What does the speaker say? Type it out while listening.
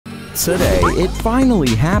Today, it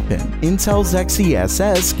finally happened. Intel's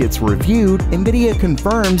XESS gets reviewed, Nvidia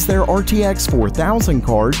confirms their RTX 4000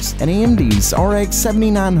 cards, and AMD's RX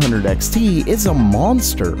 7900 XT is a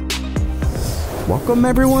monster. Welcome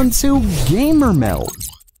everyone to Gamer Melt.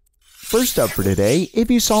 First up for today,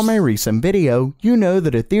 if you saw my recent video, you know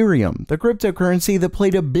that Ethereum, the cryptocurrency that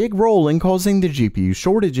played a big role in causing the GPU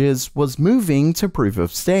shortages, was moving to proof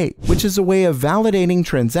of stake, which is a way of validating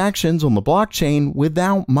transactions on the blockchain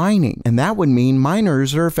without mining, and that would mean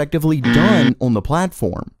miners are effectively done on the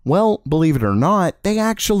platform. Well, believe it or not, they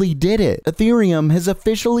actually did it. Ethereum has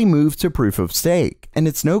officially moved to proof of stake, and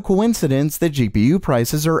it's no coincidence that GPU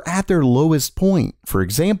prices are at their lowest point. For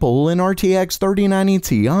example, an RTX 3090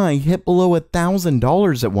 Ti hit below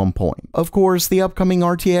 $1,000 at one point. Of course, the upcoming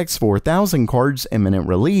RTX 4000 card's imminent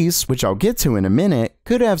release, which I'll get to in a minute,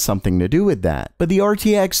 could have something to do with that. But the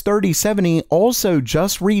RTX 3070 also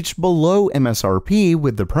just reached below MSRP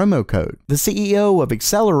with the promo code. The CEO of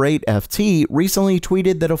Accelerate FT recently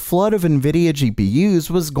tweeted that a flood of Nvidia GPUs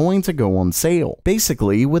was going to go on sale.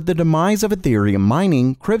 Basically, with the demise of Ethereum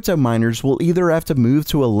mining, crypto miners will either have to move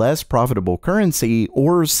to a less profitable currency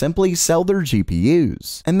or simply sell their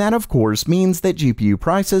GPUs. And that of course means that GPU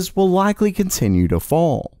prices will likely continue to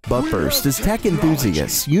fall. But first, as tech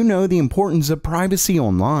enthusiasts, you know the importance of privacy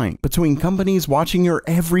online. Between companies watching your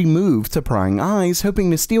every move to prying eyes hoping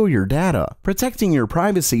to steal your data, protecting your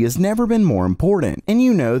privacy has never been more important, and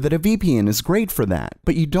you know that a VPN is great for that.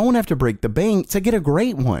 But you don't have to break the bank to get a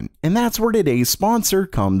great one, and that's where today's sponsor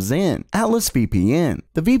comes in, Atlas VPN,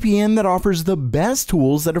 the VPN that offers the best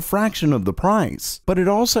tools at a fraction of the price. But it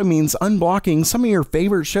also means unblocking some of your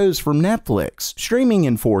favorite shows from Netflix, streaming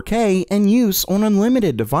in 4K, and use on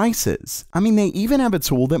unlimited devices. I mean, they even have a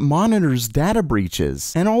tool that monitors data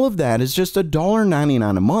breaches, and all of that is just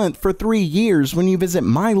 $1.99 a month for 3 years when you visit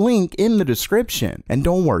my link in the description. And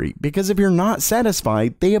don't worry, because if you're not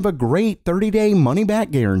satisfied, they have a great 30-day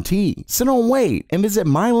money-back guarantee. So don't wait and visit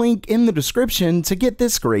my link in the description to get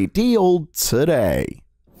this great deal today.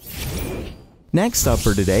 Next up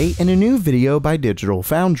for today, in a new video by Digital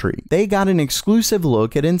Foundry, they got an exclusive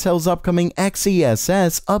look at Intel's upcoming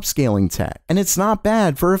XESS upscaling tech, and it's not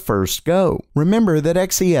bad for a first go. Remember that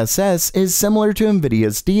XESS is similar to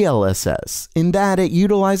Nvidia's DLSS, in that it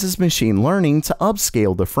utilizes machine learning to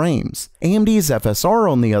upscale the frames. AMD's FSR,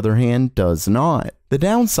 on the other hand, does not. The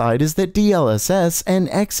downside is that DLSS and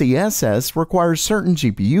XESS require certain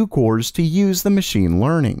GPU cores to use the machine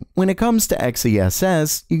learning. When it comes to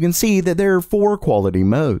XESS, you can see that there are 4 quality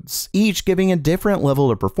modes, each giving a different level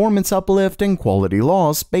of performance uplift and quality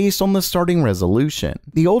loss based on the starting resolution.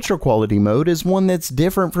 The ultra quality mode is one that's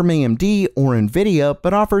different from AMD or Nvidia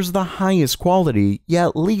but offers the highest quality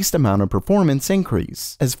yet least amount of performance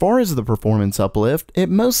increase. As far as the performance uplift, it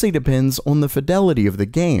mostly depends on the fidelity of the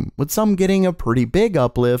game, with some getting a pretty big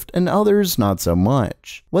uplift and others not so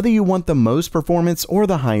much. Whether you want the most performance or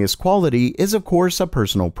the highest quality is of course a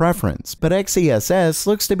personal preference, but XESS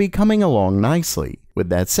looks to be coming along nicely. With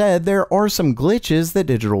that said, there are some glitches that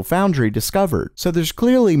Digital Foundry discovered, so there's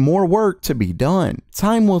clearly more work to be done.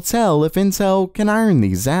 Time will tell if Intel can iron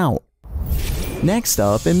these out. Next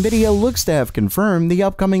up, Nvidia looks to have confirmed the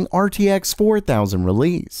upcoming RTX 4000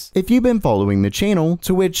 release. If you've been following the channel,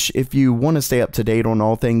 to which if you want to stay up to date on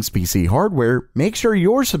all things PC hardware, make sure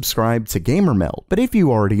you're subscribed to Gamer Melt. But if you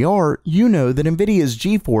already are, you know that Nvidia's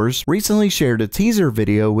GeForce recently shared a teaser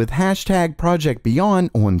video with hashtag Project Beyond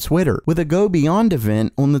on Twitter, with a Go Beyond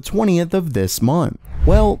event on the 20th of this month.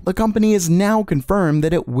 Well, the company has now confirmed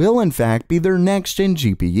that it will in fact be their next-gen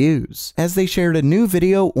GPUs, as they shared a new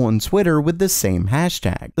video on Twitter with the same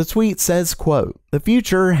hashtag. The tweet says, quote, "The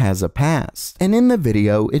future has a past," and in the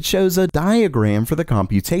video it shows a diagram for the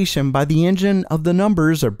computation by the engine of the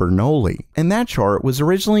numbers of Bernoulli, and that chart was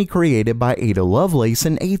originally created by Ada Lovelace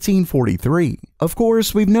in 1843. Of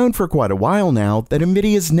course, we've known for quite a while now that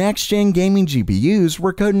Nvidia's next-gen gaming GPUs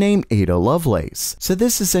were codenamed Ada Lovelace, so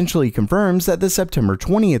this essentially confirms that the September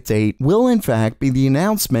 20th date will in fact be the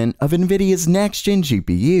announcement of Nvidia's next-gen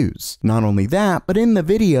GPUs. Not only that, but in the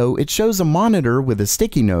video it shows a monitor with a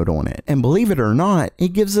sticky note on it, and believe it or not,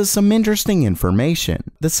 it gives us some interesting information.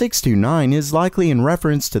 The 629 is likely in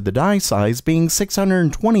reference to the die size being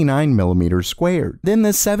 629mm squared. Then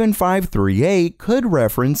the 7538 could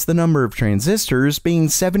reference the number of transistors being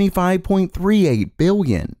 75.38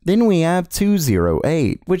 billion. Then we have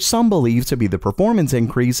 208, which some believe to be the performance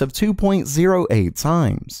increase of 2.08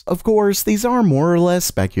 times. Of course, these are more or less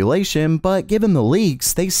speculation, but given the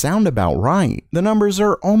leaks, they sound about right. The numbers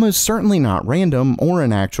are almost certainly not random or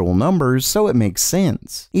in actual numbers, so it makes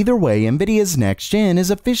sense. Either way, Nvidia's next gen is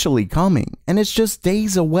officially coming, and it's just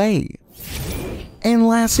days away. And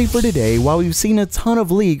lastly for today, while we've seen a ton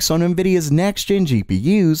of leaks on Nvidia's next-gen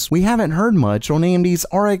GPUs, we haven't heard much on AMD's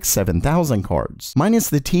RX 7000 cards, minus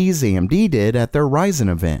the tease AMD did at their Ryzen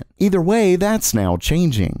event. Either way, that's now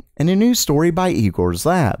changing. In a new story by Igor's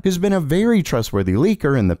Lab, who's been a very trustworthy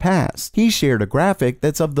leaker in the past, he shared a graphic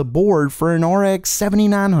that's of the board for an RX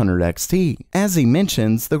 7900 XT. As he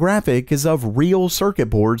mentions, the graphic is of real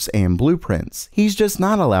circuit boards and blueprints. He's just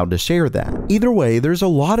not allowed to share that. Either way, there's a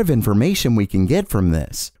lot of information we can get from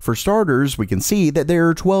this. For starters, we can see that there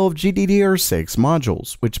are 12 GDDR6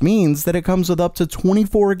 modules, which means that it comes with up to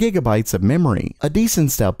 24 gigabytes of memory, a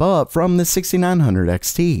decent step up from the 6900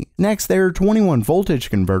 XT. Next, there are 21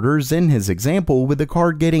 voltage converters in his example, with the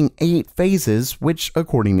card getting 8 phases, which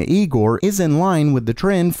according to Igor is in line with the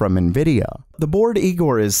trend from Nvidia. The board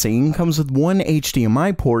Igor is seeing comes with one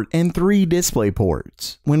HDMI port and 3 display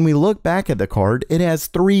ports. When we look back at the card, it has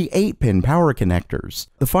 3 8-pin power connectors.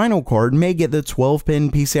 The final card may get the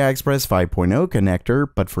 12-pin PCI Express 5.0 connector,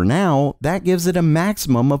 but for now, that gives it a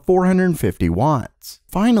maximum of 450 watts.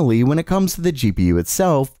 Finally, when it comes to the GPU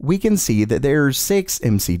itself, we can see that there are 6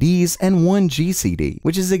 MCDs and 1 GCD,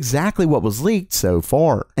 which is exactly what was leaked so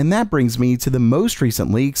far. And that brings me to the most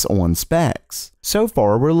recent leaks on specs. So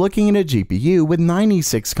far, we're looking at a GPU with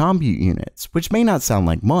 96 compute units, which may not sound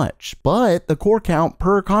like much, but the core count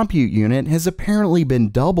per compute unit has apparently been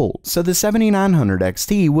doubled, so the 7900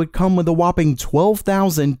 XT would come with a whopping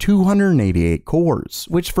 12,288 cores,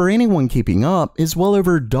 which for anyone keeping up is well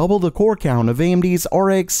over double the core count of AMD's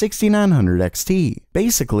RX 6900 XT.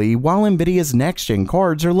 Basically, while Nvidia's next-gen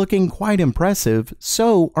cards are looking quite impressive,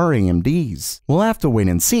 so are AMD's. We'll have to wait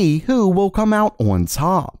and see who will come out on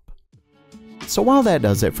top. So while that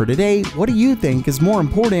does it for today, what do you think is more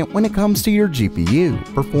important when it comes to your GPU?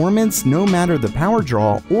 Performance, no matter the power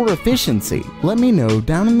draw, or efficiency? Let me know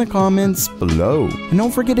down in the comments below. And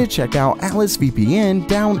don't forget to check out Atlas VPN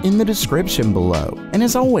down in the description below. And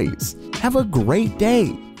as always, have a great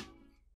day.